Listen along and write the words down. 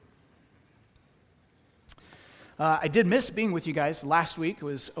I did miss being with you guys last week. I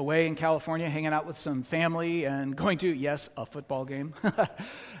was away in California hanging out with some family and going to, yes, a football game.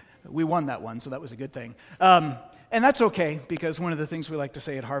 We won that one, so that was a good thing. And that's okay, because one of the things we like to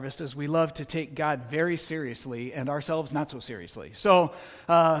say at Harvest is we love to take God very seriously and ourselves not so seriously. So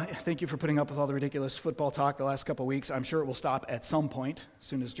thank you for putting up with all the ridiculous football talk the last couple of weeks. I'm sure it will stop at some point, as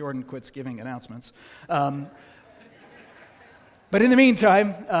soon as Jordan quits giving announcements. But in the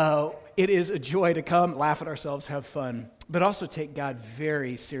meantime, it is a joy to come, laugh at ourselves, have fun, but also take God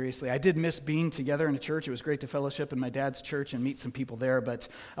very seriously. I did miss being together in a church. It was great to fellowship in my dad's church and meet some people there, but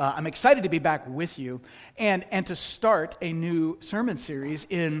I'm excited to be back with you and to start a new sermon series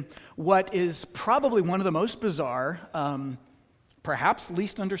in what is probably one of the most bizarre, perhaps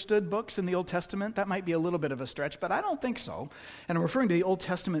least understood books in the Old Testament. That might be a little bit of a stretch, but I don't think so. And I'm referring to the Old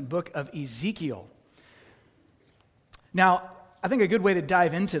Testament book of Ezekiel. Now, I think a good way to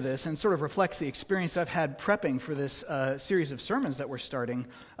dive into this and sort of reflects the experience I've had prepping for this series of sermons that we're starting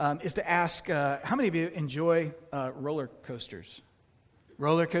is to ask, how many of you enjoy roller coasters?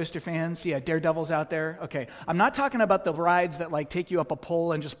 Roller coaster fans? Yeah, daredevils out there? Okay, I'm not talking about the rides that like take you up a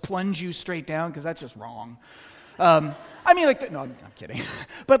pole and just plunge you straight down, because that's just wrong. I mean, no, I'm kidding.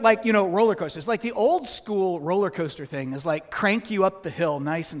 But like, roller coasters, like the old school roller coaster thing is like crank you up the hill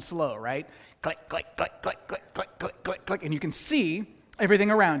nice and slow, right? Click, click, click, click, click, click, click, click, click, and you can see everything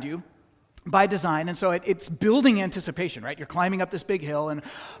around you by design, and so it's building anticipation, right? You're climbing up this big hill, and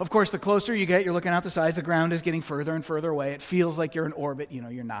of course, the closer you get, you're looking out the sides, the ground is getting further and further away. It feels like you're in orbit.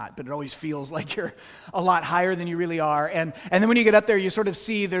 You're not, but it always feels like you're a lot higher than you really are, and then when you get up there, you sort of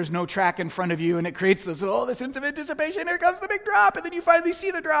see there's no track in front of you, and it creates this sense of anticipation. Here comes the big drop, and then you finally see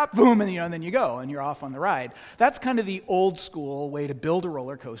the drop, boom, and then you go, and you're off on the ride. That's kind of the old school way to build a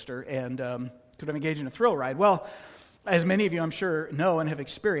roller coaster and sort of engage in a thrill ride. Well, as many of you, I'm sure, know and have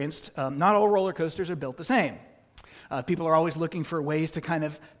experienced, not all roller coasters are built the same. People are always looking for ways to kind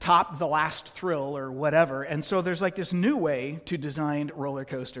of top the last thrill or whatever, and so there's like this new way to design roller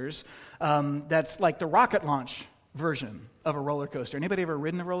coasters that's like the rocket launch version of a roller coaster. Anybody ever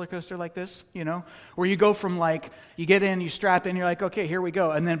ridden a roller coaster like this? Where you go from like, you get in, you strap in, you're like, okay, here we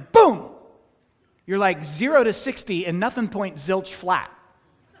go, and then boom! You're like 0 to 60 in nothing point zilch flat.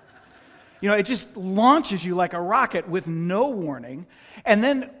 It just launches you like a rocket with no warning. And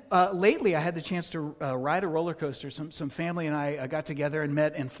then lately I had the chance to ride a roller coaster. Some family and I got together and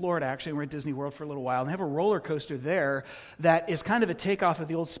met in Florida, actually. We're at Disney World for a little while. And they have a roller coaster there that is kind of a takeoff of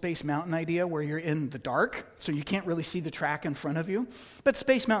the old Space Mountain idea, where you're in the dark, so you can't really see the track in front of you. But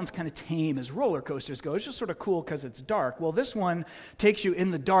Space Mountain's kind of tame as roller coasters go. It's just sort of cool because it's dark. Well, this one takes you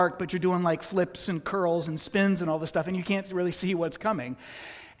in the dark, but you're doing like flips and curls and spins and all this stuff, and you can't really see what's coming.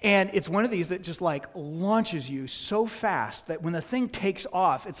 And it's one of these that just like launches you so fast that when the thing takes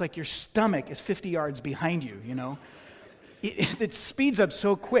off, it's like your stomach is 50 yards behind you, It speeds up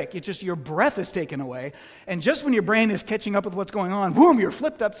so quick. It's just your breath is taken away. And just when your brain is catching up with what's going on, boom, you're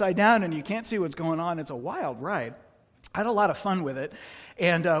flipped upside down and you can't see what's going on. It's a wild ride. I had a lot of fun with it,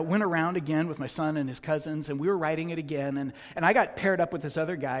 and went around again with my son and his cousins, and we were riding it again, and I got paired up with this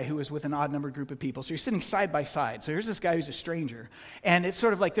other guy who was with an odd-numbered group of people, so you're sitting side by side. So here's this guy who's a stranger, and it's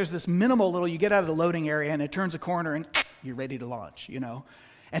sort of like there's this minimal little, you get out of the loading area, and it turns a corner, and you're ready to launch,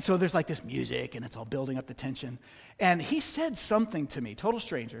 And so there's like this music, and it's all building up the tension, and he said something to me, total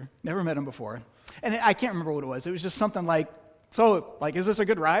stranger, never met him before, and I can't remember what it was. It was just something like, so, is this a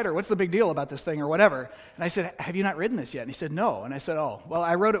good ride, or what's the big deal about this thing, or whatever? And I said, have you not ridden this yet? And he said, no. And I said, oh, well,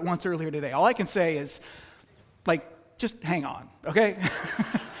 I rode it once earlier today. All I can say is, just hang on, okay?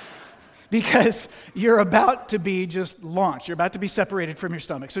 Because you're about to be just launched. You're about to be separated from your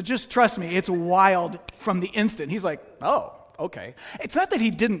stomach. So just trust me, it's wild from the instant. He's like, oh, okay. It's not that he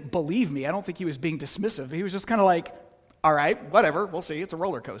didn't believe me. I don't think he was being dismissive. He was just kind of like, all right, whatever, we'll see. It's a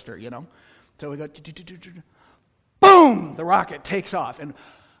roller coaster, So we go, boom, the rocket takes off, and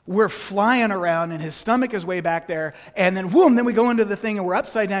we're flying around, and his stomach is way back there, and then whoom, then we go into the thing, and we're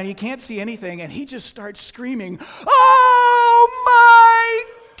upside down, and you can't see anything, and he just starts screaming, oh my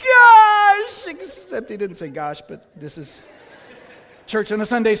gosh! Except he didn't say gosh, but this is church on a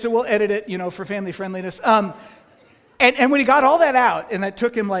Sunday, so we'll edit it, for family friendliness. And when he got all that out, and that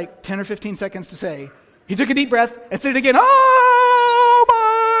took him like 10 or 15 seconds to say, he took a deep breath and said it again, oh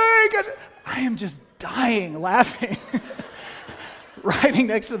my gosh! I am just dying laughing riding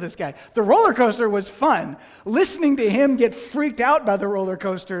next to this guy. The roller coaster was fun. Listening to him get freaked out by the roller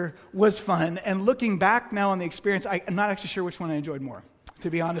coaster was fun. And looking back now on the experience, I'm not actually sure which one I enjoyed more,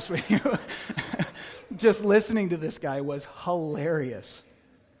 to be honest with you. Just listening to this guy was hilarious.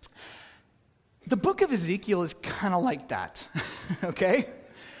 The book of Ezekiel is kind of like that, okay?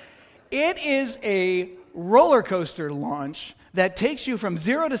 It is a roller coaster launch that takes you from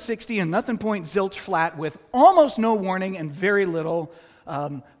 0 to 60 and nothing point zilch flat with almost no warning and very little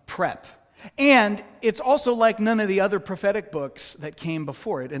prep. And it's also like none of the other prophetic books that came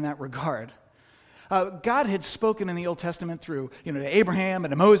before it in that regard. God had spoken in the Old Testament through, to Abraham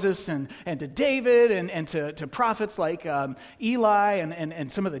and to Moses and to David and to prophets like Eli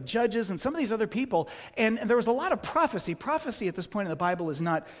and some of the judges and some of these other people. And there was a lot of prophecy. Prophecy at this point in the Bible is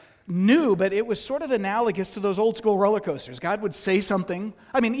not new, but it was sort of analogous to those old school roller coasters. God would say something.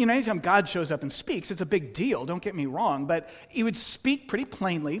 I mean, anytime God shows up and speaks, it's a big deal, don't get me wrong, but he would speak pretty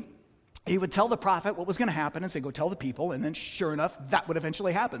plainly. He would tell the prophet what was going to happen and say, go tell the people, and then sure enough, that would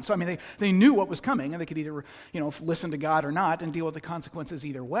eventually happen. So, I mean, they knew what was coming, and they could either, listen to God or not and deal with the consequences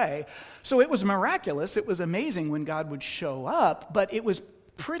either way. So it was miraculous. It was amazing when God would show up, but it was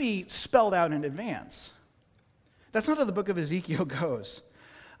pretty spelled out in advance. That's not how the book of Ezekiel goes.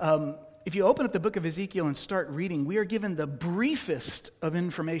 If you open up the book of Ezekiel and start reading, we are given the briefest of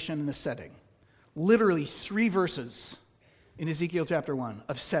information in the setting. Literally 3 verses in Ezekiel chapter 1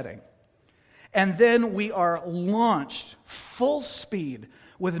 of setting. And then we are launched full speed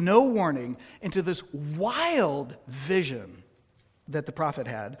with no warning into this wild vision that the prophet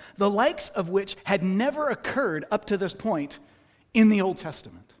had, the likes of which had never occurred up to this point in the Old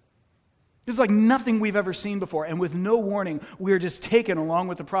Testament. This is like nothing we've ever seen before, and with no warning, we are just taken along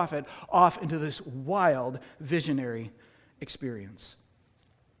with the prophet off into this wild visionary experience.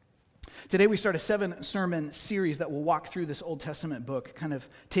 Today we start a 7-sermon series that will walk through this Old Testament book, kind of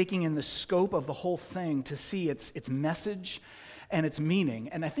taking in the scope of the whole thing to see its message and its meaning.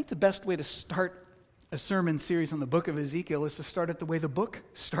 And I think the best way to start a sermon series on the book of Ezekiel is to start it the way the book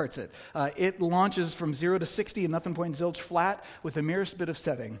starts it. It launches from 0 to 60 and nothing point zilch flat with the merest bit of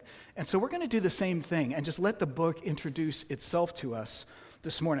setting. And so we're going to do the same thing and just let the book introduce itself to us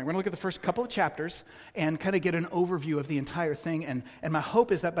this morning. We're going to look at the first couple of chapters and kind of get an overview of the entire thing. And my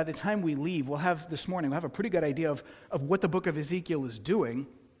hope is that by the time we leave, we'll have a pretty good idea of what the book of Ezekiel is doing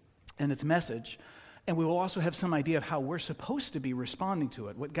and its message. And we will also have some idea of how we're supposed to be responding to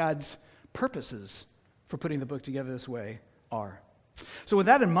it, what God's purposes for putting the book together this way are. So with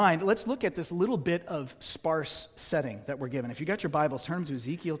that in mind, let's look at this little bit of sparse setting that we're given. If you got your Bibles, turn to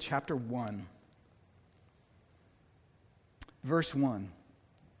Ezekiel chapter 1. Verse 1.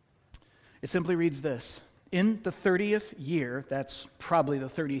 It simply reads this: in the 30th year, that's probably the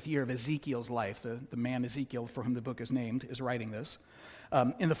 30th year of Ezekiel's life, the man Ezekiel for whom the book is named is writing this.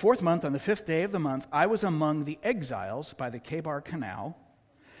 In the 4th month, on the 5th day of the month, I was among the exiles by the Kebar Canal,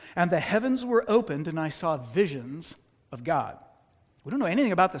 and the heavens were opened, and I saw visions of God. We don't know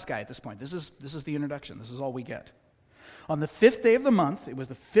anything about this guy at this point. This is the introduction. This is all we get. On the 5th day of the month, it was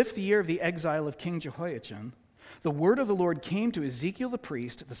the 5th year of the exile of King Jehoiachin, the word of the Lord came to Ezekiel the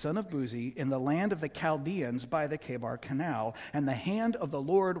priest, the son of Buzi, in the land of the Chaldeans by the Kebar Canal, and the hand of the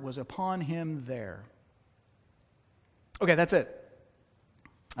Lord was upon him there. Okay, that's it.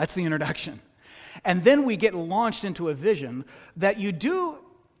 That's the introduction. And then we get launched into a vision that you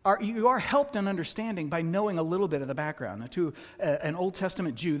are helped in understanding by knowing a little bit of the background. Now, to an Old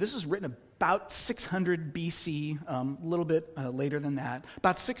Testament Jew, this is written about 600 BC, a little bit later than that,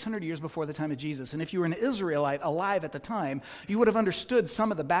 about 600 years before the time of Jesus. And if you were an Israelite alive at the time, you would have understood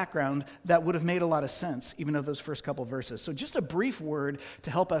some of the background that would have made a lot of sense, even of those first couple verses. So just a brief word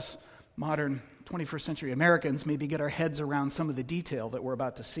to help us modern 21st century Americans maybe get our heads around some of the detail that we're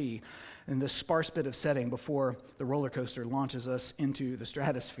about to see in this sparse bit of setting before the roller coaster launches us into the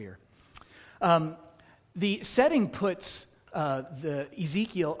stratosphere. The setting puts the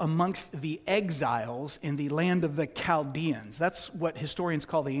Ezekiel amongst the exiles in the land of the Chaldeans. That's what historians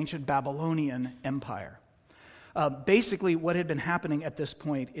call the ancient Babylonian Empire. Basically, what had been happening at this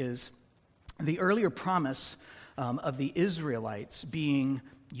point is the earlier promise of the Israelites being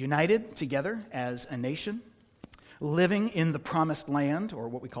united together as a nation, living in the promised land, or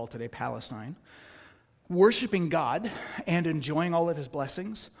what we call today Palestine, worshiping God and enjoying all of his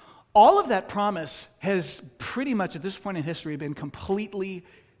blessings. All of that promise has pretty much at this point in history been completely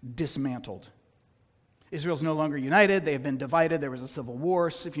dismantled. Israel's no longer united. They have been divided. There was a civil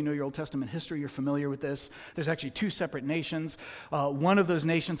war. So if you know your Old Testament history, you're familiar with this. There's actually 2 separate nations. One of those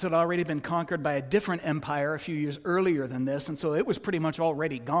nations had already been conquered by a different empire a few years earlier than this, and so it was pretty much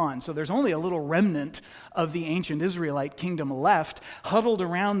already gone. So there's only a little remnant of the ancient Israelite kingdom left, huddled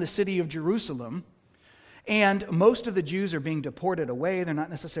around the city of Jerusalem. And most of the Jews are being deported away. They're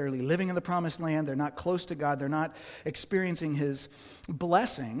not necessarily living in the promised land. They're not close to God. They're not experiencing his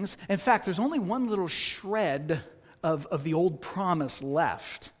blessings. In fact, there's only one little shred of the old promise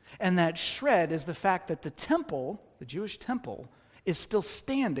left. And that shred is the fact that the temple, the Jewish temple, is still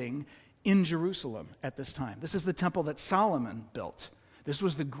standing in Jerusalem at this time. This is the temple that Solomon built. This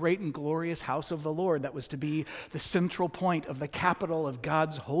was the great and glorious house of the Lord that was to be the central point of the capital of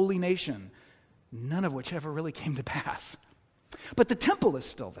God's holy nation, none of which ever really came to pass. But the temple is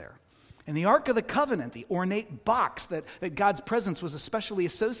still there. And the Ark of the Covenant, the ornate box that God's presence was especially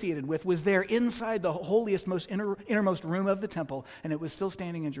associated with, was there inside the holiest, most innermost room of the temple, and it was still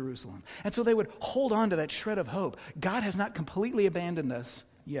standing in Jerusalem. And so they would hold on to that shred of hope. God has not completely abandoned us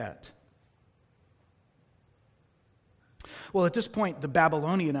yet. Well, at this point, the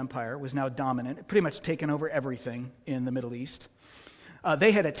Babylonian Empire was now dominant. It pretty much taken over everything in the Middle East.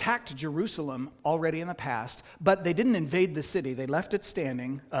 They had attacked Jerusalem already in the past, but they didn't invade the city. They left it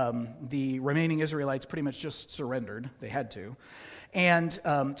standing. The remaining Israelites pretty much just surrendered. They had to. And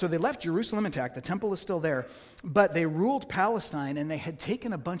so they left Jerusalem intact. The temple is still there. But they ruled Palestine, and they had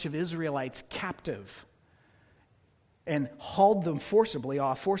taken a bunch of Israelites captive and hauled them forcibly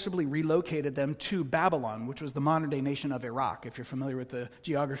off, forcibly relocated them to Babylon, which was the modern-day nation of Iraq, if you're familiar with the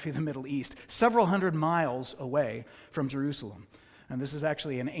geography of the Middle East, several hundred miles away from Jerusalem. And this is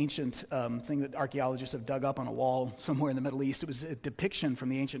actually an ancient thing that archaeologists have dug up on a wall somewhere in the Middle East. It was a depiction from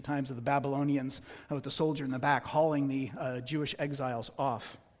the ancient times of the Babylonians with the soldier in the back hauling the Jewish exiles off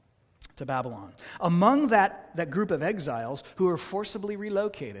to Babylon. Among that group of exiles who were forcibly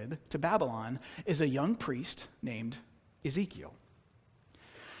relocated to Babylon is a young priest named Ezekiel.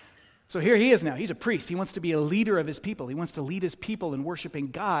 So here he is now. He's a priest. He wants to be a leader of his people. He wants to lead his people in worshiping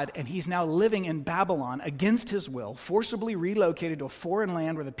God, and he's now living in Babylon against his will, forcibly relocated to a foreign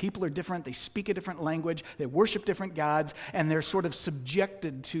land where the people are different, they speak a different language, they worship different gods, and they're sort of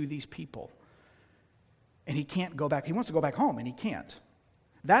subjected to these people. And he can't go back. He wants to go back home, and he can't.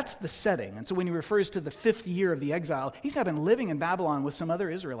 That's the setting. And so when he refers to the 5th year of the exile, he's now been living in Babylon with some other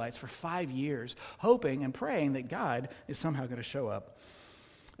Israelites for 5 years, hoping and praying that God is somehow going to show up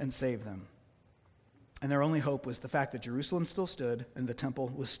and save them. And their only hope was the fact that Jerusalem still stood and the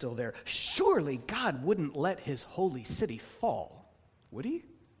temple was still there. Surely God wouldn't let his holy city fall, would he? I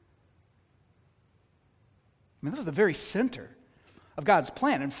mean, that was the very center of God's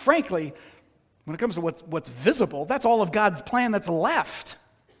plan. And frankly, when it comes to what's visible, that's all of God's plan that's left,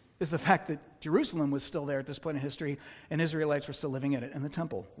 is the fact that Jerusalem was still there at this point in history and Israelites were still living in it and the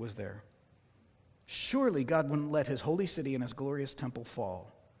temple was there. Surely God wouldn't let his holy city and his glorious temple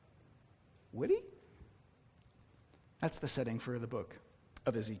fall. Would he? That's the setting for the book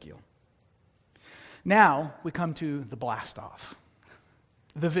of Ezekiel. Now we come to the blast off,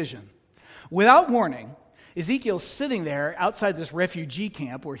 the vision. Without warning, Ezekiel's sitting there outside this refugee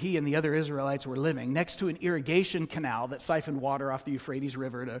camp where he and the other Israelites were living, next to an irrigation canal that siphoned water off the Euphrates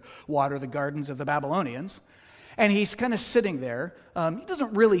River to water the gardens of the Babylonians. And he's kind of sitting there. He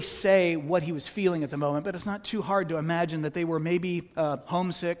doesn't really say what he was feeling at the moment, but it's not too hard to imagine that they were maybe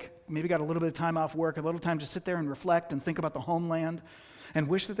homesick, maybe got a little bit of time off work, a little time to sit there and reflect and think about the homeland and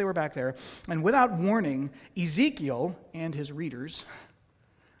wish that they were back there. And without warning, Ezekiel and his readers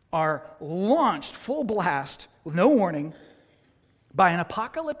are launched full blast with no warning by an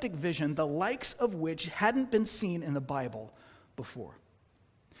apocalyptic vision, the likes of which hadn't been seen in the Bible before.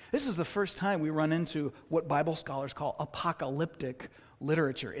 This is the first time we run into what Bible scholars call apocalyptic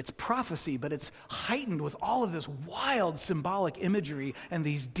literature. It's prophecy, but it's heightened with all of this wild symbolic imagery and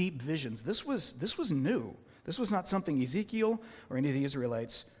these deep visions. This was new. This was not something Ezekiel or any of the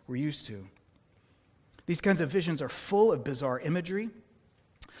Israelites were used to. These kinds of visions are full of bizarre imagery.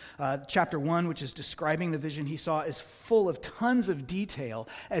 Chapter 1, which is describing the vision he saw, is full of tons of detail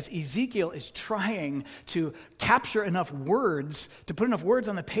as Ezekiel is trying to capture enough words, to put enough words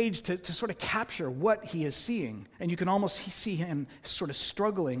on the page to sort of capture what he is seeing. And you can almost see him sort of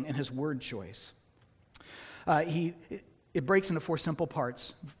struggling in his word choice. It breaks into 4 simple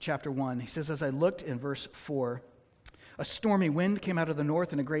parts. Chapter 1, he says, as I looked in verse 4, a stormy wind came out of the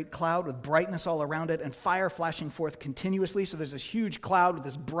north and a great cloud with brightness all around it and fire flashing forth continuously. So there's this huge cloud with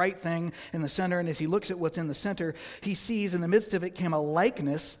this bright thing in the center. And as he looks at what's in the center, he sees in the midst of it came a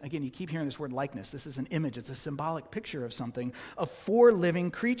likeness. Again, you keep hearing this word likeness. This is an image. It's a symbolic picture of something, of 4 living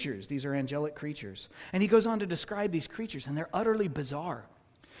creatures. These are angelic creatures. And he goes on to describe these creatures, and they're utterly bizarre.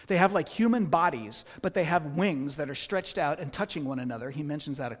 They have like human bodies, but they have wings that are stretched out and touching one another. He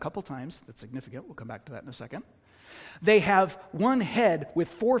mentions that a couple times. That's significant. We'll come back to that in a second. They have one head with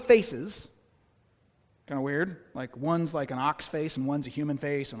 4 faces. Kind of weird. Like one's like an ox face and one's a human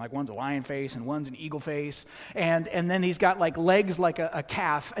face, and like one's a lion face and one's an eagle face. And then he's got like legs like a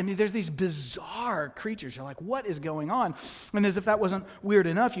calf. I mean, there's these bizarre creatures. You're like, what is going on? And as if that wasn't weird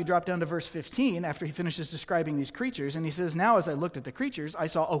enough, you drop down to verse 15 after he finishes describing these creatures. And he says, now as I looked at the creatures, I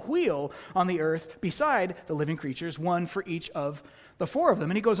saw a wheel on the earth beside the living creatures, one for each of the four of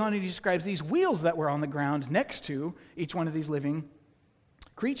them. And he goes on and he describes these wheels that were on the ground next to each one of these living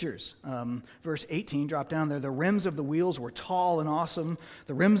creatures. Verse 18, drop down there. The rims of the wheels were tall and awesome.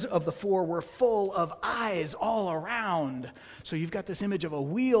 The rims of the four were full of eyes all around. So you've got this image of a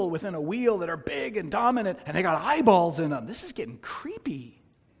wheel within a wheel that are big and dominant, and they got eyeballs in them. This is getting creepy.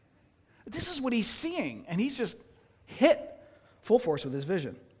 This is what he's seeing, and he's just hit full force with his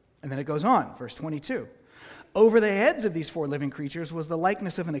vision. And then it goes on, verse 22. Over the heads of these four living creatures was the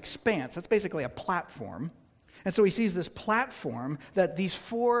likeness of an expanse. That's basically a platform. And so he sees this platform that these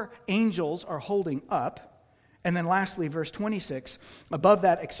four angels are holding up. And then lastly, verse 26, above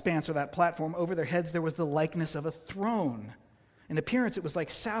that expanse or that platform, over their heads, there was the likeness of a throne. In appearance, it was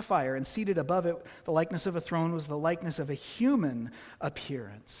like sapphire, and seated above it, the likeness of a throne was the likeness of a human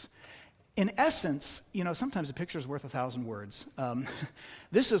appearance. In essence, sometimes a picture is worth 1,000 words.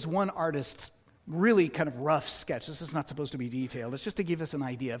 This is one artist's really kind of rough sketch. This is not supposed to be detailed. It's just to give us an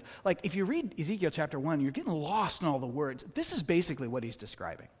idea of, like, if you read Ezekiel chapter 1, you're getting lost in all the words. This is basically what he's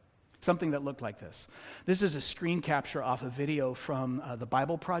describing. Something that looked like this. This is a screen capture off a video from the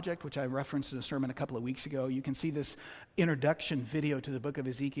Bible Project, which I referenced in a sermon a couple of weeks ago. You can see this introduction video to the book of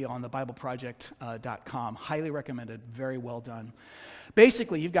Ezekiel on the BibleProject.com. Highly recommended. Very well done.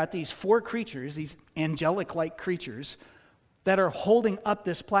 Basically, you've got these four creatures, these angelic-like creatures, that are holding up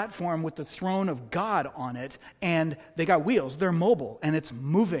this platform with the throne of God on it, and they got wheels. They're mobile, and it's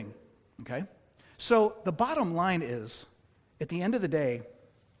moving, okay? So the bottom line is, at the end of the day,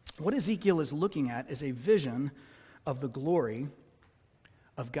 what Ezekiel is looking at is a vision of the glory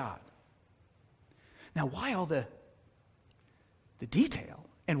of God. Now, why all the detail,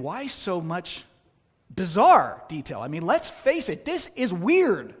 and why so much bizarre detail? I mean, let's face it, this is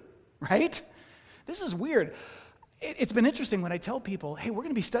weird, right? This is weird. It's been interesting when I tell people, hey, we're going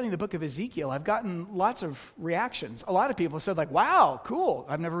to be studying the book of Ezekiel. I've gotten lots of reactions. A lot of people have said, like, wow, cool.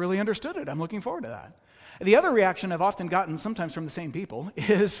 I've never really understood it. I'm looking forward to that. And the other reaction I've often gotten, sometimes from the same people,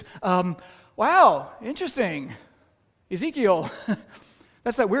 is, wow, interesting. Ezekiel,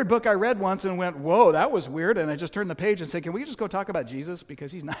 that's that weird book I read once and went, whoa, that was weird. And I just turned the page and said, can we just go talk about Jesus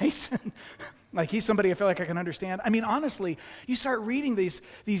because he's nice? Like he's somebody I feel like I can understand. I mean, honestly, you start reading these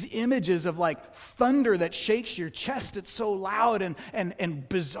images of like thunder that shakes your chest. It's so loud and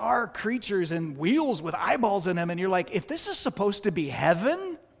bizarre creatures and wheels with eyeballs in them. And you're like, if this is supposed to be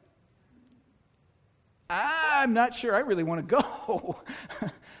heaven, I'm not sure I really want to go.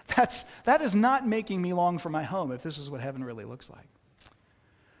 That is not making me long for my home if this is what heaven really looks like.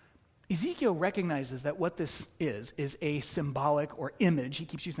 Ezekiel recognizes that what this is a symbolic or image. He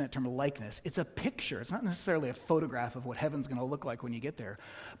keeps using that term likeness. It's a picture. It's not necessarily a photograph of what heaven's going to look like when you get there,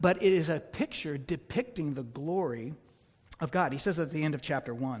 but it is a picture depicting the glory of God. He says at the end of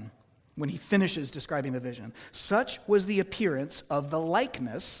chapter 1, when he finishes describing the vision, such was the appearance of the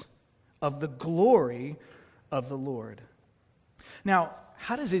likeness of the glory of the Lord. Now,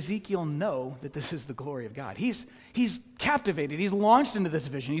 how does Ezekiel know that this is the glory of God? He's captivated. He's launched into this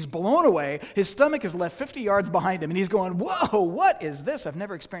vision. He's blown away. His stomach is left 50 yards behind him, and he's going, whoa, what is this? I've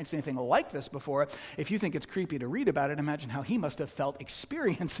never experienced anything like this before. If you think it's creepy to read about it, imagine how he must have felt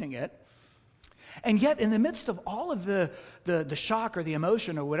experiencing it. And yet, in the midst of all of the shock or the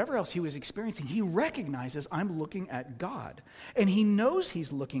emotion or whatever else he was experiencing, he recognizes, I'm looking at God. And he knows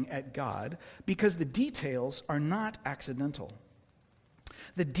he's looking at God because the details are not accidental.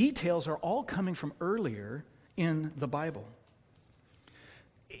 The details are all coming from earlier in the Bible.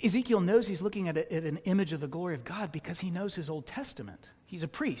 Ezekiel knows he's looking at an image of the glory of God because he knows his Old Testament. He's a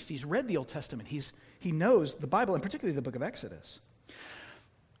priest. He's read the Old Testament. He knows the Bible, and particularly the book of Exodus.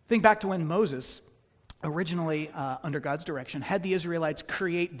 Think back to when Moses, originally under God's direction, had the Israelites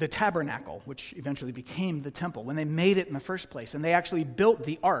create the tabernacle, which eventually became the temple, when they made it in the first place. And they actually built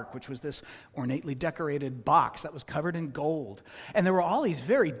the ark, which was this ornately decorated box that was covered in gold. And there were all these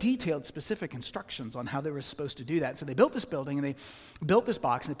very detailed, specific instructions on how they were supposed to do that. So they built this building, and they built this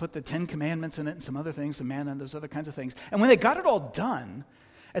box, and they put the 10 Commandments in it, and some other things, some manna, and those other kinds of things. And when they got it all done,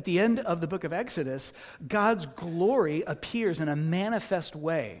 at the end of the book of Exodus, God's glory appears in a manifest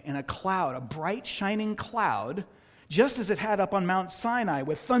way, in a cloud, a bright shining cloud, just as it had up on Mount Sinai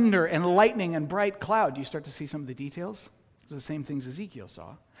with thunder and lightning and bright cloud. Do you start to see some of the details? It's the same things Ezekiel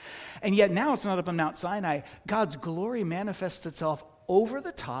saw. And yet now it's not up on Mount Sinai. God's glory manifests itself over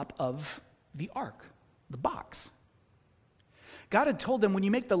the top of the ark, the box. God had told them, when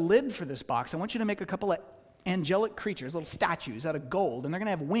you make the lid for this box, I want you to make a couple of angelic creatures, little statues out of gold, and they're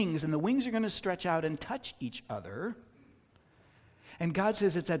going to have wings, and the wings are going to stretch out and touch each other. And God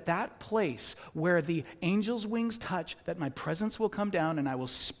says it's at that place where the angels' wings touch that my presence will come down, and I will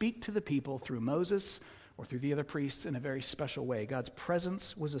speak to the people through Moses or through the other priests in a very special way. God's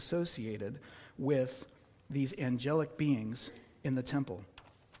presence was associated with these angelic beings in the temple.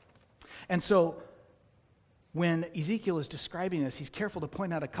 And so when Ezekiel is describing this, he's careful to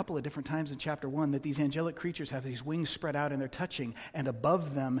point out a couple of different times in chapter 1 that these angelic creatures have these wings spread out and they're touching, and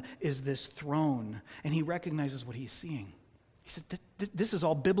above them is this throne. And he recognizes what he's seeing. He said, this is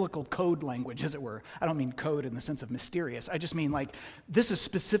all biblical code language, as it were. I don't mean code in the sense of mysterious. I just mean like this is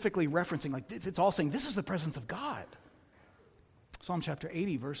specifically referencing, like it's all saying this is the presence of God. Psalm chapter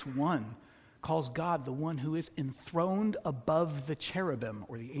 80, verse 1 calls God the one who is enthroned above the cherubim,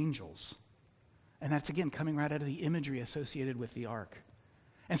 or the angels. And that's, again, coming right out of the imagery associated with the ark.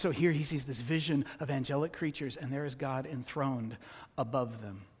 And so here he sees this vision of angelic creatures, and there is God enthroned above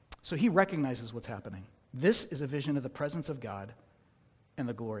them. So he recognizes what's happening. This is a vision of the presence of God and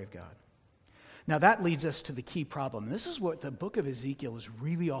the glory of God. Now that leads us to the key problem. This is what the book of Ezekiel is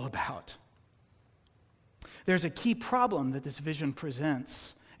really all about. There's a key problem that this vision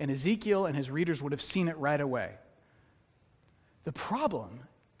presents, and Ezekiel and his readers would have seen it right away. The problem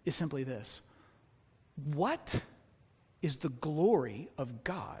is simply this. What is the glory of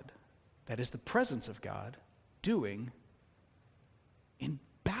God, that is the presence of God, doing in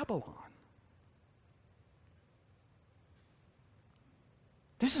Babylon?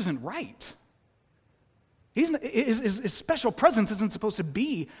 This isn't right. His special presence isn't supposed to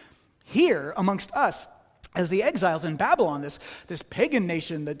be here amongst us as the exiles in Babylon, this pagan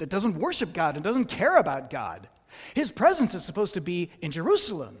nation that doesn't worship God and doesn't care about God. His presence is supposed to be in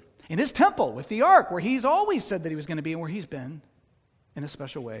Jerusalem, in his temple with the ark, where he's always said that he was going to be and where he's been in a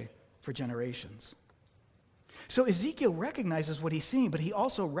special way for generations. So Ezekiel recognizes what he's seeing, but he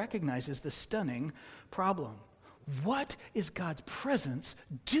also recognizes the stunning problem. What is God's presence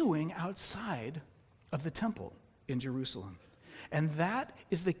doing outside of the temple in Jerusalem? And that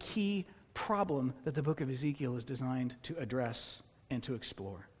is the key problem that the book of Ezekiel is designed to address and to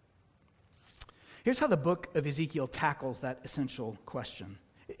explore. Here's how the book of Ezekiel tackles that essential question.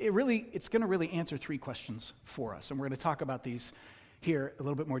 It's going to really answer three questions for us, and we're going to talk about these here a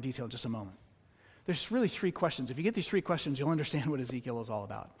little bit more detail in just a moment. There's really three questions. If you get these three questions, you'll understand what Ezekiel is all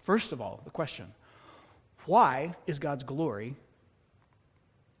about. First of all, the question, why is God's glory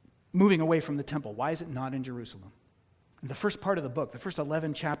moving away from the temple? Why is it not in Jerusalem? And the first part of the book, the first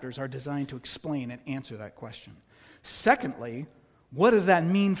 11 chapters, are designed to explain and answer that question. Secondly, what does that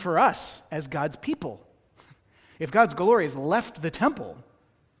mean for us as God's people? If God's glory has left the temple,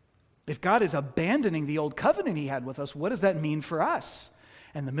 if God is abandoning the old covenant he had with us, what does that mean for us?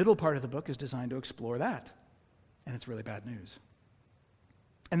 And the middle part of the book is designed to explore that. And it's really bad news.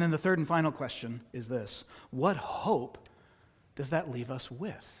 And then the third and final question is this: what hope does that leave us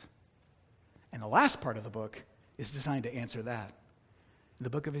with? And the last part of the book is designed to answer that. The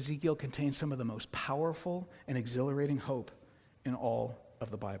book of Ezekiel contains some of the most powerful and exhilarating hope in all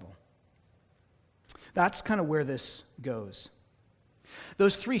of the Bible. That's kind of where this goes.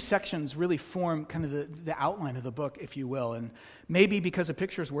 Those three sections really form kind of the outline of the book, if you will. And maybe because a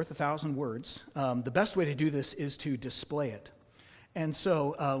picture is worth 1,000 words, the best way to do this is to display it. And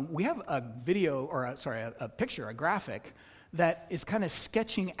so we have a video, or a picture, a graphic, that is kind of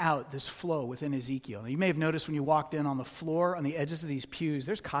sketching out this flow within Ezekiel. You may have noticed when you walked in on the floor, on the edges of these pews,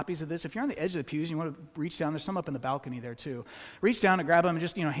 there's copies of this. If you're on the edge of the pews and you want to reach down, there's some up in the balcony there too. Reach down and grab them and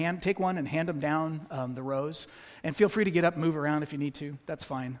just, take one and hand them down the rows. And feel free to get up and move around if you need to. That's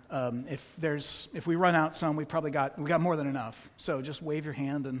fine. If we run out some, we got more than enough. So just wave your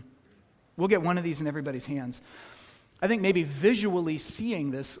hand and we'll get one of these in everybody's hands. I think maybe visually seeing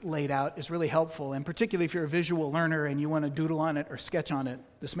this laid out is really helpful, and particularly if you're a visual learner and you want to doodle on it or sketch on it,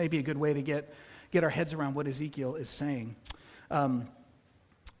 this may be a good way to get our heads around what Ezekiel is saying.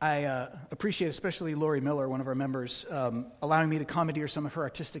 I appreciate especially Lori Miller, one of our members, allowing me to commandeer some of her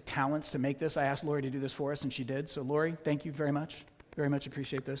artistic talents to make this. I asked Lori to do this for us, and she did. So Lori, thank you very much. Very much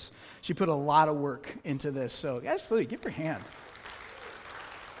appreciate this. She put a lot of work into this, so absolutely, give her a hand.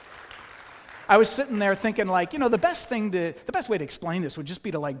 I was sitting there thinking, the best way to explain this would just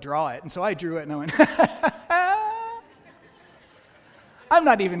be to draw it. And so I drew it and I went, I'm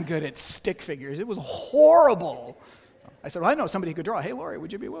not even good at stick figures. It was horrible. I said, well, I know somebody who could draw. Hey, Lori,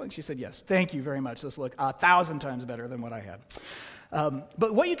 would you be willing? She said, yes. Thank you very much. This looked 1,000 times better than what I had.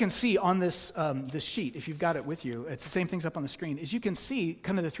 But what you can see on this sheet, if you've got it with you, it's the same things up on the screen, is you can see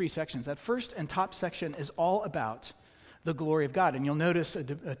kind of the three sections. That first and top section is all about the glory of God. And you'll notice a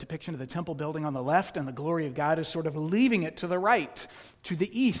depiction of the temple building on the left, and the glory of God is sort of leaving it to the right, to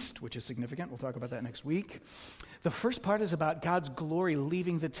the east, which is significant. We'll talk about that next week. The first part is about God's glory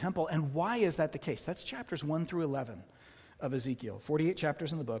leaving the temple. And why is that the case? That's chapters 1 through 11 of Ezekiel. 48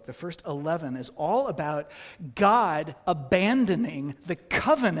 chapters in the book. The first 11 is all about God abandoning the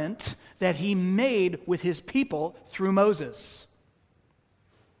covenant that he made with his people through Moses,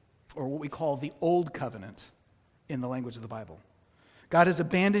 or what we call the Old Covenant in the language of the Bible. God is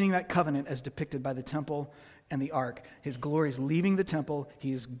abandoning that covenant as depicted by the temple and the ark. His glory is leaving the temple.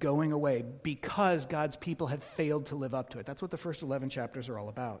 He is going away because God's people have failed to live up to it. That's what the first 11 chapters are all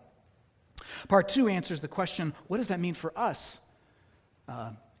about. Part 2 answers the question, what does that mean for us?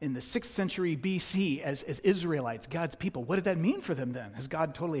 In the 6th century BC, as Israelites, God's people, what did that mean for them then? Has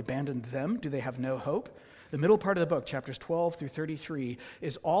God totally abandoned them? Do they have no hope? The middle part of the book, chapters 12 through 33,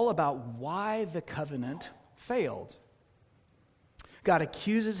 is all about why the covenant failed. God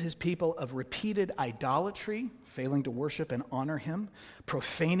accuses his people of repeated idolatry, failing to worship and honor him,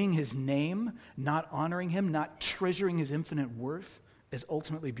 profaning his name, not honoring him, not treasuring his infinite worth as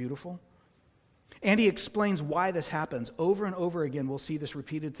ultimately beautiful. And he explains why this happens. Over and over again, we'll see this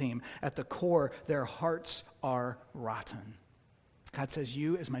repeated theme. At the core, their hearts are rotten. God says,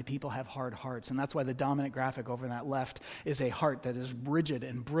 you as my people have hard hearts. And that's why the dominant graphic over on that left is a heart that is rigid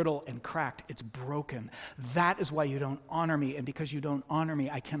and brittle and cracked. It's broken. That is why you don't honor me. And because you don't honor me,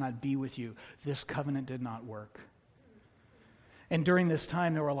 I cannot be with you. This covenant did not work. And during this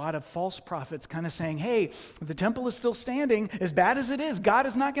time, there were a lot of false prophets kind of saying, hey, the temple is still standing. As bad as it is, God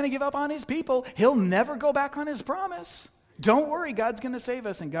is not going to give up on his people. He'll never go back on his promise. Don't worry, God's going to save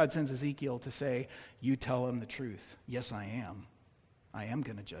us. And God sends Ezekiel to say, you tell him the truth. Yes, I am. I am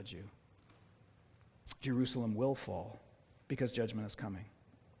going to judge you. Jerusalem will fall because judgment is coming.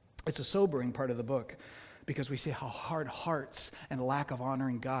 It's a sobering part of the book because we see how hard hearts and lack of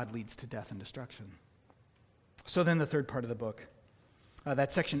honoring God leads to death and destruction. So then the third part of the book.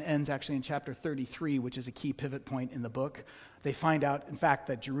 That section ends actually in chapter 33, which is a key pivot point in the book. They find out, in fact,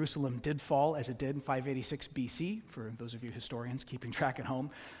 that Jerusalem did fall as it did in 586 BC, for those of you historians keeping track at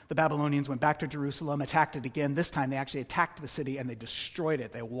home. The Babylonians went back to Jerusalem, attacked it again. This time they actually attacked the city and they destroyed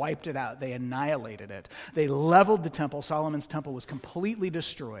it. They wiped it out. They annihilated it. They leveled the temple. Solomon's temple was completely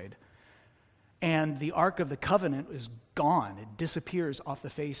destroyed. And the Ark of the Covenant is gone. It disappears off the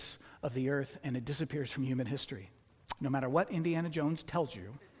face of the earth, and it disappears from human history. No matter what Indiana Jones tells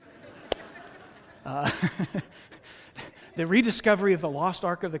you, the rediscovery of the lost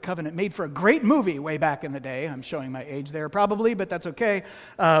Ark of the Covenant made for a great movie way back in the day. I'm showing my age there probably, but that's okay.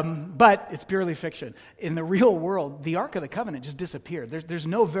 But it's purely fiction. In the real world, the Ark of the Covenant just disappeared. There's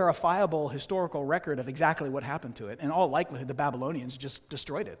no verifiable historical record of exactly what happened to it. In all likelihood, the Babylonians just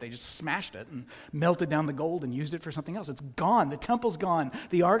destroyed it. They just smashed it and melted down the gold and used it for something else. It's gone. The temple's gone.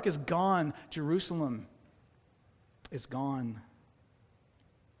 The Ark is gone. Jerusalem is gone.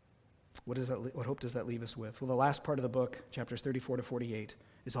 What hope does that leave us with? Well, the last part of the book, chapters 34 to 48,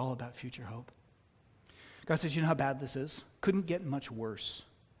 is all about future hope. God says, you know how bad this is? Couldn't get much worse.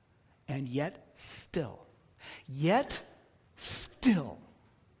 And yet still,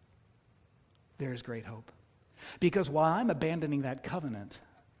 there is great hope. Because while I'm abandoning that covenant,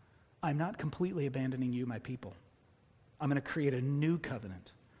 I'm not completely abandoning you, my people. I'm going to create a new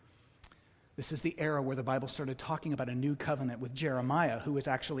covenant. This is the era where the Bible started talking about a new covenant with Jeremiah, who was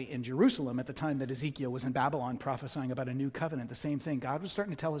actually in Jerusalem at the time that Ezekiel was in Babylon prophesying about a new covenant. The same thing. God was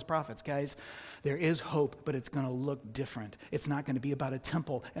starting to tell his prophets, guys, there is hope, but it's going to look different. It's not going to be about a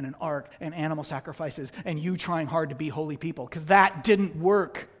temple and an ark and animal sacrifices and you trying hard to be holy people, because that didn't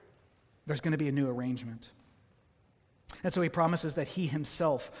work. There's going to be a new arrangement. And so he promises that he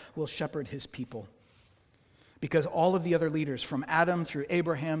himself will shepherd his people. Because all of the other leaders, from Adam through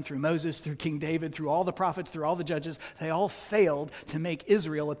Abraham, through Moses, through King David, through all the prophets, through all the judges, they all failed to make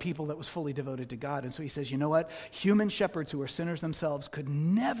Israel a people that was fully devoted to God. And so he says, you know what? Human shepherds who are sinners themselves could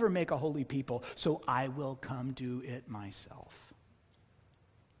never make a holy people, so I will come do it myself.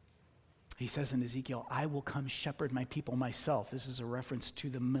 He says in Ezekiel, I will come shepherd my people myself. This is a reference to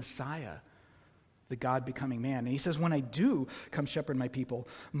the Messiah, the God becoming man. And he says, when I do come shepherd my people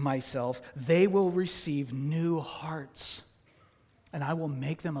myself, they will receive new hearts, and I will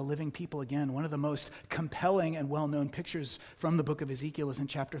make them a living people again. One of the most compelling and well-known pictures from the book of Ezekiel is in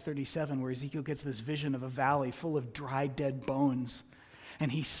chapter 37, where Ezekiel gets this vision of a valley full of dry, dead bones.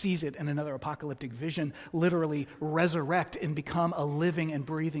 and he sees it in another apocalyptic vision, literally resurrect and become a living and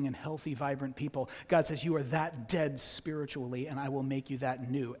breathing and healthy, vibrant people. God says, you are that dead spiritually, and I will make you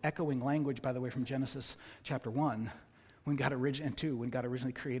that new. Echoing language, by the way, from Genesis chapter 1. When God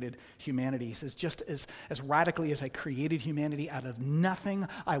originally created humanity. He says, just as radically as I created humanity out of nothing,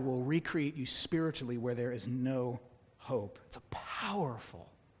 I will recreate you spiritually where there is no hope. It's a powerful,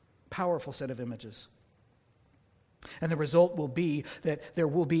 powerful set of images. And the result will be that there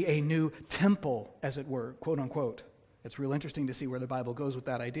will be a new temple, as it were, quote unquote. It's real interesting to see where the Bible goes with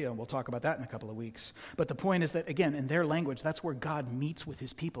that idea, and we'll talk about that in a couple of weeks. But the point is that, again, in their language, that's where God meets with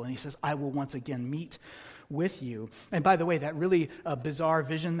his people. And he says, I will once again meet with you. And by the way, that really bizarre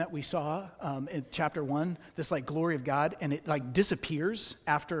vision that we saw in chapter 1, this like glory of God, and it like disappears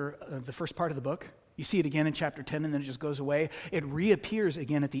after the first part of the book. You see it again in chapter 10, and then it just goes away. It reappears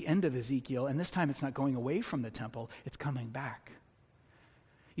again at the end of Ezekiel, and this time it's not going away from the temple, it's coming back.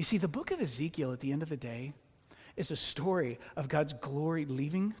 You see, the book of Ezekiel at the end of the day is a story of God's glory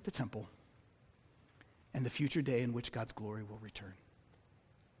leaving the temple and the future day in which God's glory will return.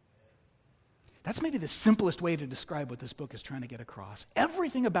 That's maybe the simplest way to describe what this book is trying to get across.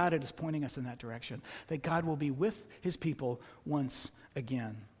 Everything about it is pointing us in that direction, that God will be with his people once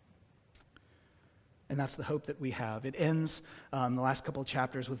again. And that's the hope that we have. It ends the last couple of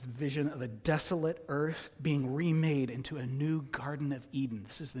chapters with the vision of a desolate earth being remade into a new Garden of Eden.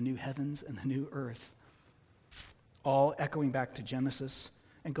 This is the new heavens and the new earth. All echoing back to Genesis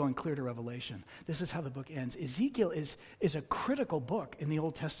and going clear to Revelation. This is how the book ends. Ezekiel is a critical book in the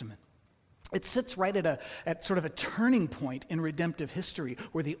Old Testament. It sits right at sort of a turning point in redemptive history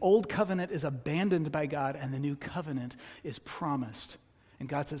where the old covenant is abandoned by God and the new covenant is promised. And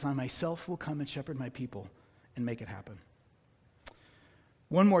God says, I myself will come and shepherd my people and make it happen.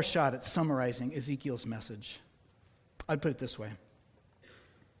 One more shot at summarizing Ezekiel's message. I'd put it this way.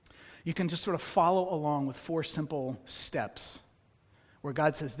 You can just sort of follow along with 4 simple steps where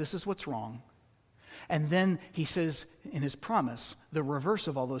God says, this is what's wrong. And then he says in his promise, the reverse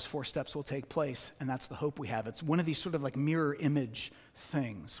of all those 4 steps will take place, and that's the hope we have. It's one of these sort of like mirror image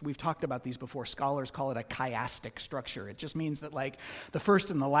things. We've talked about these before. Scholars call it a chiastic structure. It just means that like the first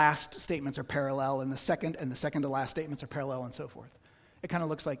and the last statements are parallel, and the second to last statements are parallel, and so forth. It kind of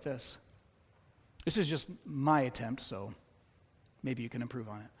looks like this. This is just my attempt, so maybe you can improve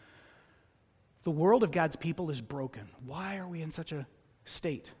on it. The world of God's people is broken. Why are we in such a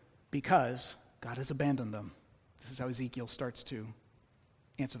state? Because God has abandoned them. This is how Ezekiel starts to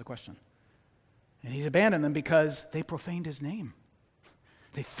answer the question. And he's abandoned them because they profaned his name.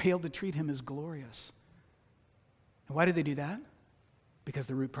 They failed to treat him as glorious. And why did they do that? Because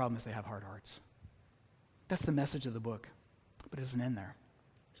the root problem is they have hard hearts. That's the message of the book. But it doesn't end there.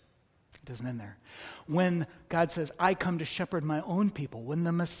 It doesn't end there. When God says, I come to shepherd my own people, when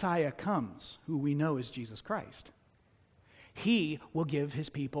the Messiah comes, who we know is Jesus Christ, he will give his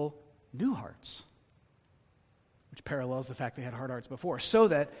people new hearts, which parallels the fact they had hard hearts before, so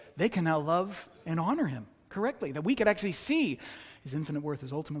that they can now love and honor him correctly, that we could actually see his infinite worth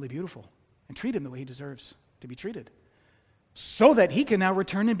is ultimately beautiful and treat him the way he deserves to be treated, so that he can now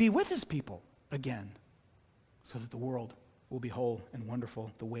return and be with his people again, so that the world will be whole and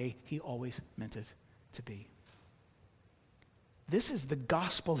wonderful the way he always meant it to be. This is the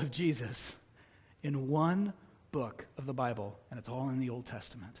gospel of Jesus in one book of the Bible, and it's all in the Old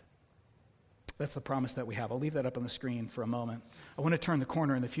Testament. That's the promise that we have. I'll leave that up on the screen for a moment. I want to turn the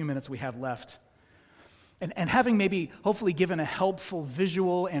corner in the few minutes we have left. And having maybe hopefully given a helpful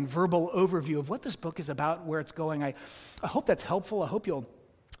visual and verbal overview of what this book is about, where it's going, I hope that's helpful. I hope you'll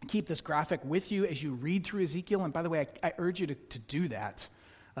keep this graphic with you as you read through Ezekiel. And by the way, I urge you to do that.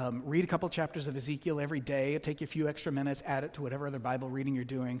 Read a couple chapters of Ezekiel every day. It'll take you a few extra minutes, add it to whatever other Bible reading you're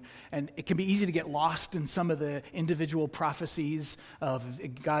doing. And it can be easy to get lost in some of the individual prophecies of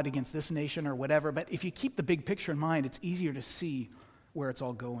God against this nation or whatever. But if you keep the big picture in mind, it's easier to see where it's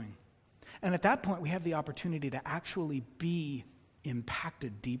all going. And at that point, we have the opportunity to actually be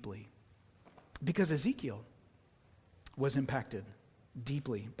impacted deeply. Because Ezekiel was impacted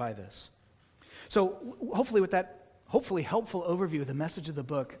deeply by this. So hopefully with that helpful overview of the message of the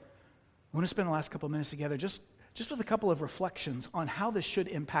book, I want to spend the last couple of minutes together just with a couple of reflections on how this should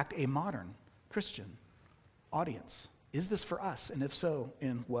impact a modern Christian audience. Is this for us? And if so,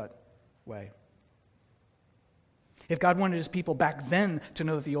 in what way? If God wanted his people back then to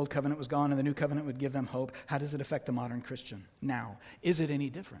know that the old covenant was gone and the new covenant would give them hope, how does it affect the modern Christian now? Is it any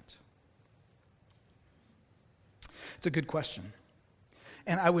different? It's a good question.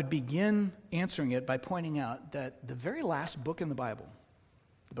 And I would begin answering it by pointing out that the very last book in the Bible,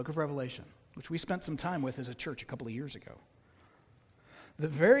 the book of Revelation, which we spent some time with as a church a couple of years ago, the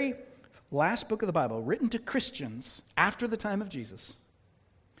very last book of the Bible, written to Christians after the time of Jesus,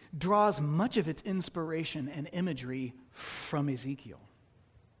 draws much of its inspiration and imagery from Ezekiel.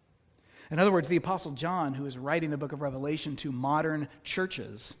 In other words, the Apostle John, who is writing the book of Revelation to modern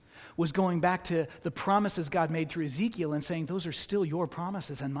churches, was going back to the promises God made through Ezekiel and saying, those are still your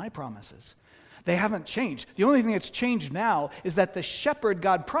promises and my promises. They haven't changed. The only thing that's changed now is that the shepherd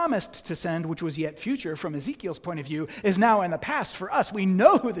God promised to send, which was yet future from Ezekiel's point of view, is now in the past for us. We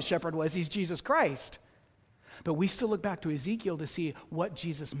know who the shepherd was. He's Jesus Christ. But we still look back to Ezekiel to see what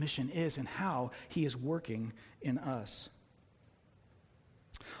Jesus' mission is and how he is working in us.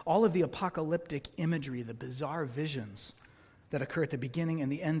 All of the apocalyptic imagery, the bizarre visions that occur at the beginning and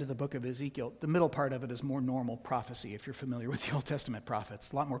the end of the book of Ezekiel, the middle part of it is more normal prophecy, if you're familiar with the Old Testament prophets,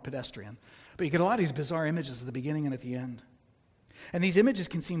 a lot more pedestrian. But you get a lot of these bizarre images at the beginning and at the end. And these images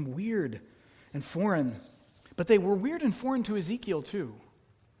can seem weird and foreign, but they were weird and foreign to Ezekiel too.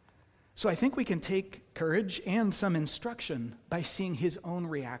 So I think we can take courage and some instruction by seeing his own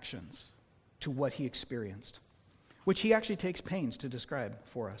reactions to what he experienced, which he actually takes pains to describe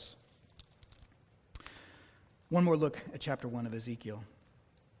for us. One more look at chapter 1 of Ezekiel.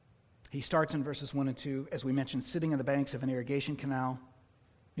 He starts in verses 1 and 2, as we mentioned, sitting on the banks of an irrigation canal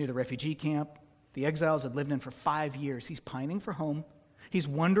near the refugee camp. The exiles had lived in for 5 years. He's pining for home. He's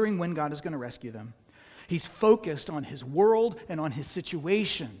wondering when God is going to rescue them. He's focused on his world and on his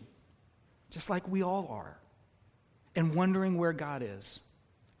situation, just like we all are, and wondering where God is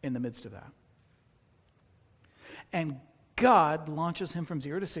in the midst of that. And God launches him from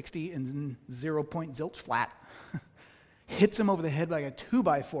 0 to 60 in 0 point zilch flat, hits him over the head like a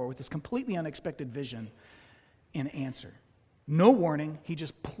 2x4 with this completely unexpected vision in answer. No warning, he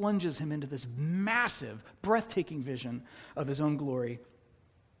just plunges him into this massive, breathtaking vision of his own glory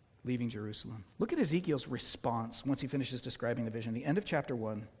leaving Jerusalem. Look at Ezekiel's response once he finishes describing the vision. The end of chapter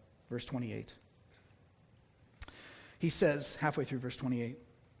 1, verse 28. He says, halfway through verse 28,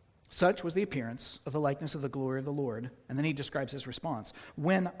 such was the appearance of the likeness of the glory of the Lord. And then he describes his response.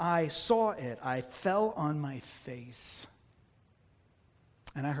 When I saw it, I fell on my face.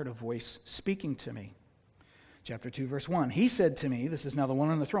 And I heard a voice speaking to me. Chapter 2, verse 1. He said to me, this is now the one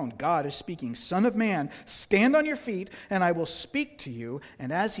on the throne, God is speaking, Son of man, stand on your feet, and I will speak to you.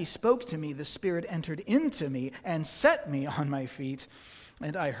 And as he spoke to me, the Spirit entered into me and set me on my feet,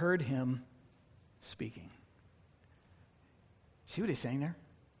 and I heard him speaking. See what he's saying there?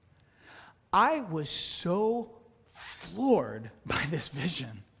 I was so floored by this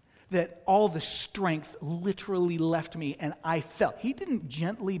vision that all the strength literally left me and I fell. He didn't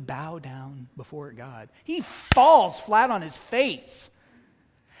gently bow down before God. He falls flat on his face.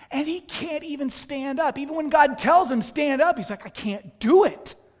 And he can't even stand up. Even when God tells him stand up, he's like, I can't do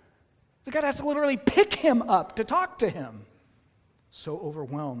it. The God has to literally pick him up to talk to him. So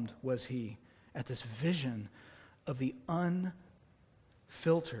overwhelmed was he at this vision of the unfiltered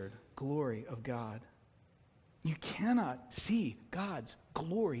glory of God. You cannot see God's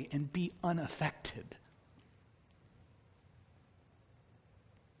glory and be unaffected.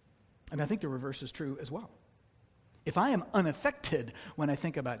 And I think the reverse is true as well. If I am unaffected when I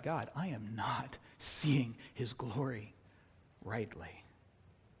think about God, I am not seeing his glory rightly.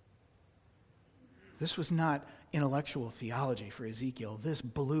 This was not intellectual theology for Ezekiel. This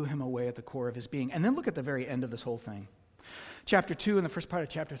blew him away at the core of his being. And then look at the very end of this whole thing. Chapter 2 and the first part of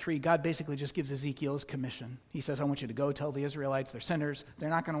chapter 3, God basically just gives Ezekiel his commission. He says, I want you to go tell the Israelites they're sinners. They're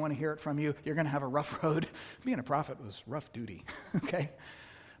not going to want to hear it from you. You're going to have a rough road. Being a prophet was rough duty, okay?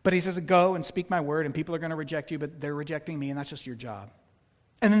 But he says, go and speak my word, and people are going to reject you, but they're rejecting me, and that's just your job.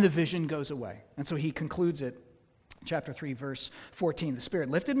 And then the vision goes away. And so he concludes it, chapter 3, verse 14. The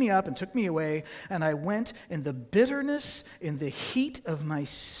Spirit lifted me up and took me away, and I went in the bitterness, in the heat of my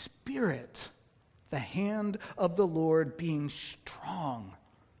spirit, the hand of the Lord being strong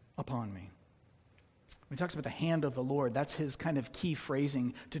upon me. When he talks about the hand of the Lord, that's his kind of key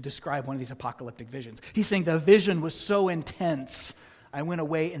phrasing to describe one of these apocalyptic visions. He's saying the vision was so intense, I went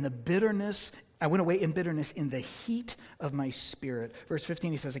away in bitterness in the heat of my spirit. Verse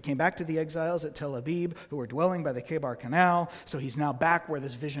 15, he says, I came back to the exiles at Tel Aviv who were dwelling by the Kebar Canal. So he's now back where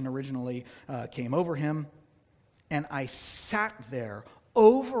this vision originally came over him. And I sat there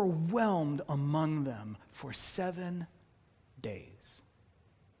overwhelmed among them for 7 days.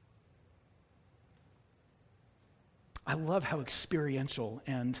 I love how experiential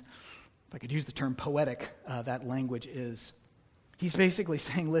and, if I could use the term poetic, that language is. He's basically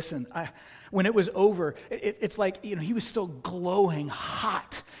saying, listen, when it was over, it's like, he was still glowing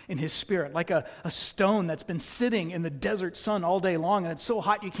hot in his spirit, like a stone that's been sitting in the desert sun all day long, and it's so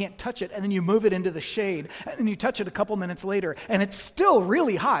hot you can't touch it, and then you move it into the shade, and then you touch it a couple minutes later, and it's still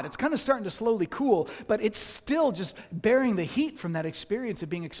really hot. It's kind of starting to slowly cool, but it's still just bearing the heat from that experience of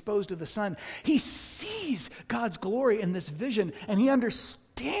being exposed to the sun. He sees God's glory in this vision, and he understands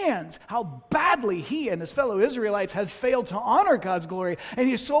how badly he and his fellow Israelites had failed to honor God's glory, and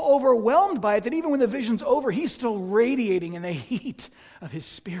he's so overwhelmed by it that even when the vision's over, he's still radiating in the heat of his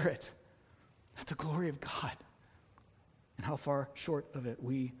spirit at the glory of God, and how far short of it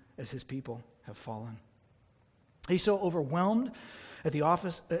we as his people have fallen. He's so overwhelmed at the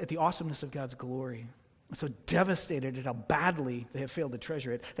awesomeness of God's glory, so devastated at how badly they have failed to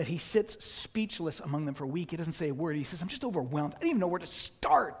treasure it, that he sits speechless among them for a week. He doesn't say a word. He says, I'm just overwhelmed. I didn't even know where to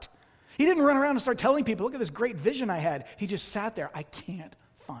start. He didn't run around and start telling people, look at this great vision I had. He just sat there. I can't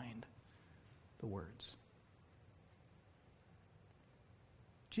find the words.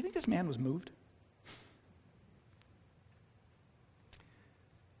 Do you think this man was moved?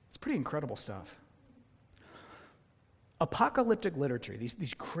 It's pretty incredible stuff. Apocalyptic literature,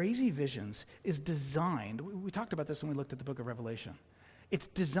 these crazy visions, is designed, we talked about this when we looked at the book of Revelation. It's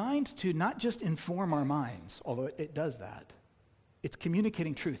designed to not just inform our minds, although it does that. It's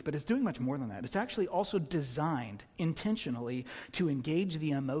communicating truth, but it's doing much more than that. It's actually also designed intentionally to engage the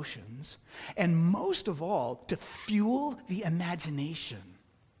emotions, and most of all, to fuel the imagination,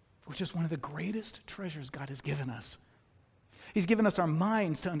 which is one of the greatest treasures God has given us. He's given us our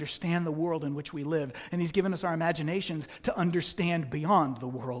minds to understand the world in which we live, and he's given us our imaginations to understand beyond the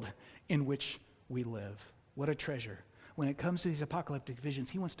world in which we live. What a treasure. When it comes to these apocalyptic visions,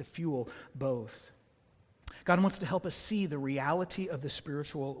 he wants to fuel both. God wants to help us see the reality of the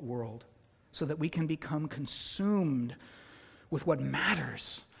spiritual world so that we can become consumed with what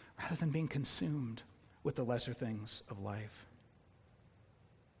matters rather than being consumed with the lesser things of life.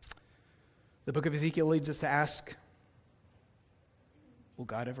 The book of Ezekiel leads us to ask, will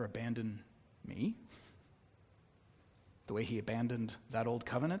God ever abandon me the way he abandoned that old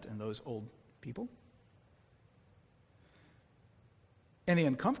covenant and those old people? And the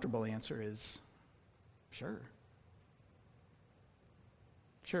uncomfortable answer is, sure.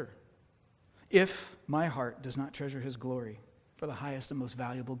 Sure. If my heart does not treasure his glory for the highest and most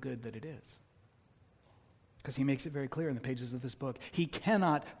valuable good that it is. Because he makes it very clear in the pages of this book. He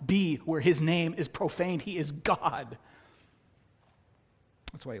cannot be where his name is profaned. He is God.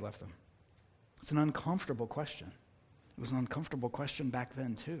 That's why he left them. It's an uncomfortable question. It was an uncomfortable question back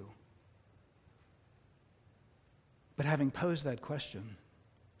then too. But having posed that question,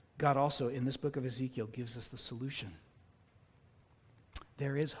 God also in this book of Ezekiel gives us the solution.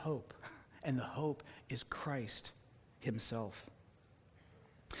 There is hope, and the hope is Christ himself.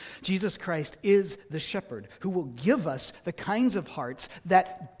 Jesus Christ is the shepherd who will give us the kinds of hearts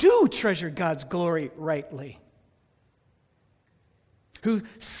that do treasure God's glory rightly, who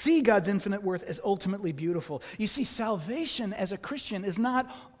see God's infinite worth as ultimately beautiful. You see, salvation as a Christian is not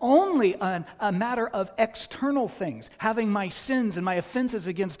only a matter of external things, having my sins and my offenses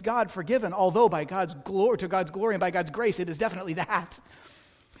against God forgiven, although by God's glory, to God's glory and by God's grace, it is definitely that.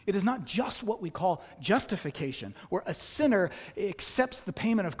 It is not just what we call justification, where a sinner accepts the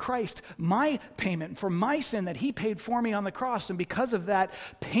payment of Christ, my payment for my sin that he paid for me on the cross, and because of that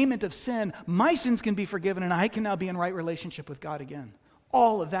payment of sin, my sins can be forgiven and I can now be in right relationship with God again.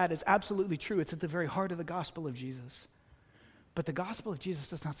 All of that is absolutely true. It's at the very heart of the gospel of Jesus. But the gospel of Jesus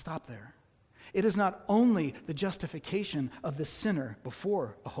does not stop there. It is not only the justification of the sinner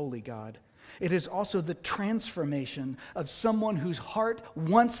before a holy God. It is also the transformation of someone whose heart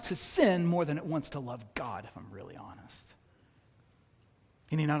wants to sin more than it wants to love God, if I'm really honest.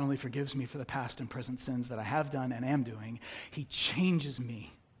 And he not only forgives me for the past and present sins that I have done and am doing, he changes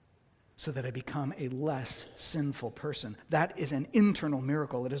me so that I become a less sinful person. That is an internal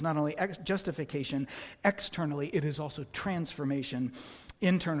miracle. It is not only justification externally, it is also transformation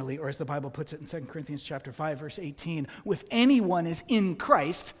internally, or as the Bible puts it in 2 Corinthians chapter 5, verse 18, if anyone is in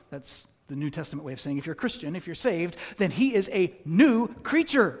Christ, that's the New Testament way of saying if you're a Christian, if you're saved, then he is a new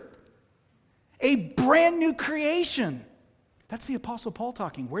creature, a brand new creation. That's the Apostle Paul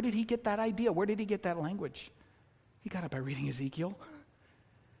talking. Where did he get that idea? Where did he get that language? He got it by reading Ezekiel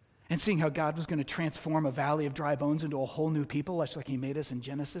and seeing how God was going to transform a valley of dry bones into a whole new people, just like he made us in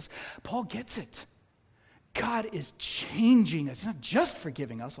Genesis. Paul gets it. God is changing us. He's not just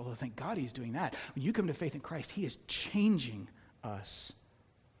forgiving us, although thank God he's doing that. When you come to faith in Christ, he is changing us.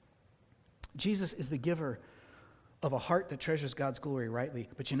 Jesus is the giver of a heart that treasures God's glory rightly.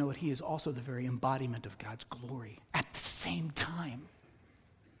 But you know what? He is also the very embodiment of God's glory at the same time.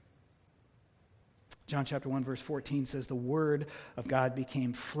 John chapter 1 verse 14 says, the Word of God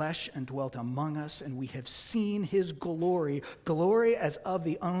became flesh and dwelt among us, and we have seen His glory, glory as of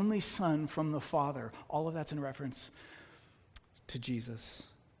the only Son from the Father. All of that's in reference to Jesus.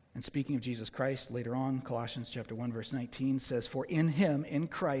 And speaking of Jesus Christ, later on, Colossians chapter 1 verse 19 says, for in Him, in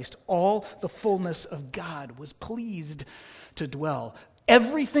Christ, all the fullness of God was pleased to dwell.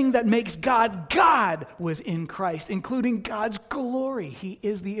 Everything that makes God God was in Christ, including God's glory. He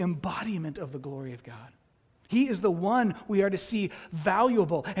is the embodiment of the glory of God. He is the one we are to see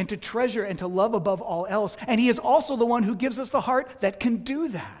valuable and to treasure and to love above all else. And He is also the one who gives us the heart that can do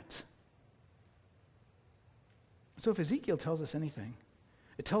that. So if Ezekiel tells us anything,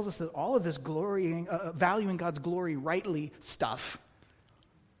 it tells us that all of this glorying, valuing God's glory rightly stuff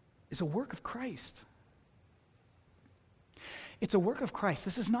is a work of Christ. It's a work of Christ.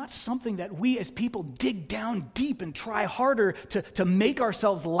 This is not something that we as people dig down deep and try harder to make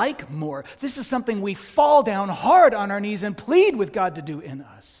ourselves like more. This is something we fall down hard on our knees and plead with God to do in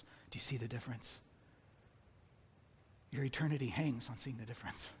us. Do you see the difference? Your eternity hangs on seeing the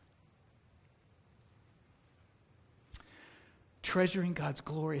difference. Treasuring God's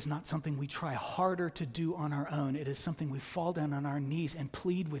glory is not something we try harder to do on our own. It is something we fall down on our knees and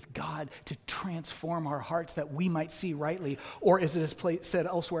plead with God to transform our hearts that we might see rightly, or as it is said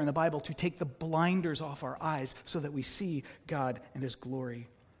elsewhere in the Bible, to take the blinders off our eyes so that we see God and His glory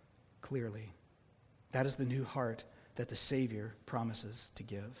clearly. That is the new heart that the Savior promises to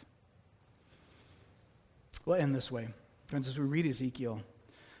give. We'll end this way. Friends, as we read Ezekiel,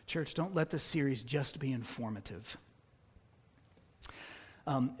 church, don't let this series just be informative.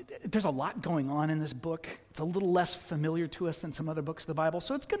 There's a lot going on in this book. It's a little less familiar to us than some other books of the Bible,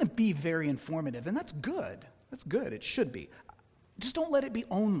 so it's going to be very informative, and that's good. That's good. It should be. Just don't let it be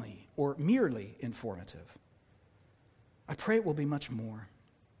only or merely informative. I pray it will be much more.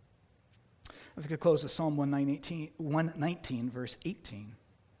 I think I close with Psalm 119, verse 18,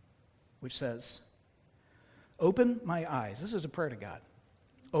 which says, open my eyes. This is a prayer to God.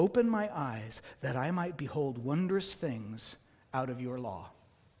 Open my eyes that I might behold wondrous things out of your law.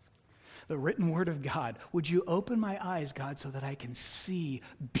 The written word of God. Would you open my eyes, God, so that I can see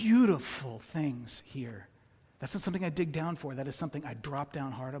beautiful things here? That's not something I dig down for. That is something I drop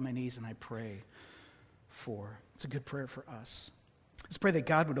down hard on my knees and I pray for. It's a good prayer for us. Let's pray that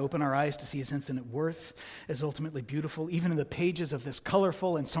God would open our eyes to see His infinite worth as ultimately beautiful, even in the pages of this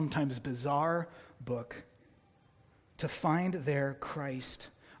colorful and sometimes bizarre book, to find there Christ,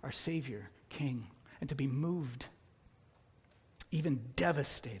 our Savior, King, and to be moved, even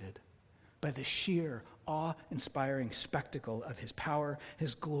devastated by the sheer, awe-inspiring spectacle of His power,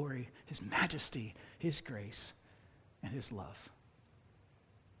 His glory, His majesty, His grace, and His love.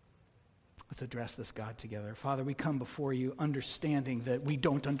 Let's address this God together. Father, we come before You understanding that we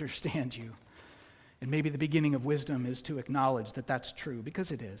don't understand You. And maybe the beginning of wisdom is to acknowledge that that's true,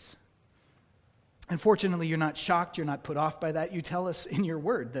 because it is. Unfortunately, You're not shocked, You're not put off by that. You tell us in Your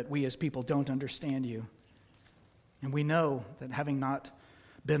word that we as people don't understand You. And we know that having not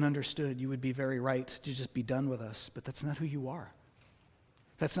been understood, You would be very right to just be done with us. But that's not who You are.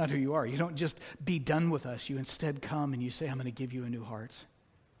 That's not who You are. You don't just be done with us. You instead come and You say, I'm going to give you a new heart.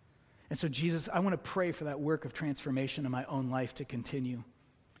 And so, Jesus, I want to pray for that work of transformation in my own life to continue.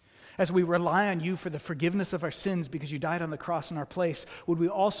 As we rely on You for the forgiveness of our sins because You died on the cross in our place, would we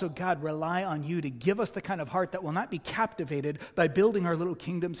also, God, rely on You to give us the kind of heart that will not be captivated by building our little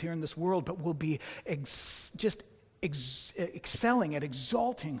kingdoms here in this world, but will be excelling at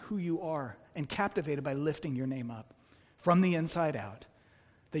exalting who You are and captivated by lifting Your name up from the inside out,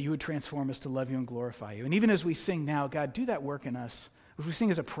 that You would transform us to love You and glorify You. And even as we sing now, God, do that work in us. As we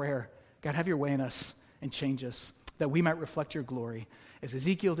sing as a prayer, God, have Your way in us and change us, that we might reflect Your glory, as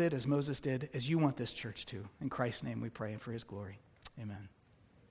Ezekiel did, as Moses did, as You want this church to. In Christ's name we pray, and for His glory. Amen.